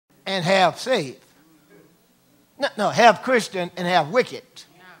and half saved. No, half Christian and half wicked.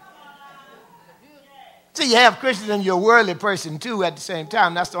 See, you have Christians and you're a worldly person too at the same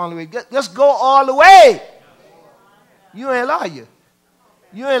time. That's the only way. Let's go all the way. You ain't loyal.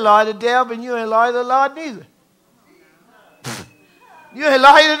 You ain't loyal to the devil and you ain't loyal to the Lord neither. You ain't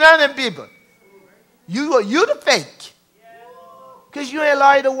loyal to none of them people. You the fake. Because you ain't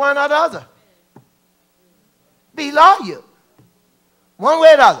loyal to one or the other. Be loyal. One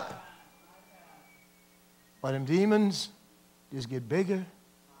way or the other. But them demons just get bigger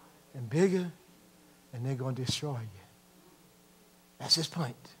and bigger, and they're going to destroy you. That's his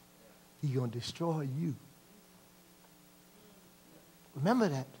point. He's going to destroy you. Remember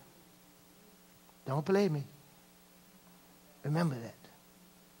that. Don't play me. Remember that.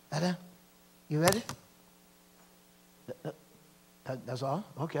 Ada, you ready? That's all?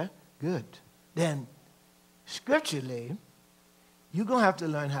 Okay, good. Then, scripturally, you're going to have to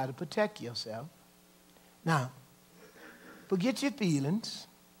learn how to protect yourself. Now, forget your feelings,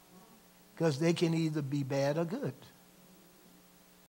 because they can either be bad or good.